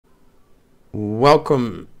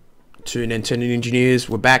Welcome to Nintendo Engineers.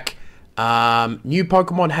 We're back. New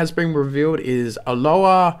Pokemon has been revealed. Is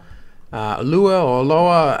Alola,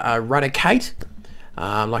 Raticate.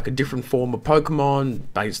 Like a different form of Pokemon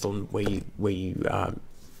based on where you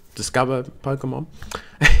discover Pokemon.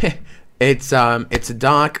 It's a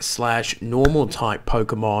dark / normal type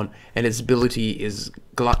Pokemon, and its ability is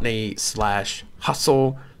Gluttony /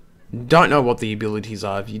 Hustle. Don't know what the abilities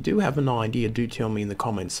are. If you do have an idea, do tell me in the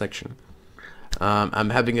comments section.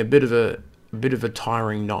 I'm having a bit of a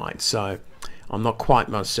tiring night, so I'm not quite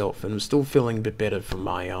myself, and I'm still feeling a bit better from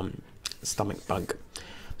my stomach bug.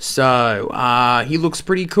 So he looks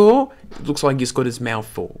pretty cool. It looks like he's got his mouth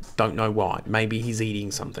full. Don't know why. Maybe he's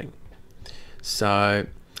eating something. So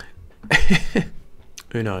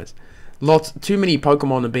who knows? Too many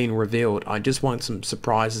Pokemon are being revealed. I just want some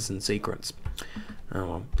surprises and secrets. Oh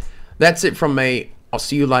well. That's it from me. I'll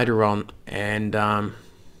see you later on, and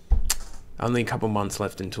only a couple months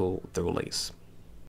left until the release.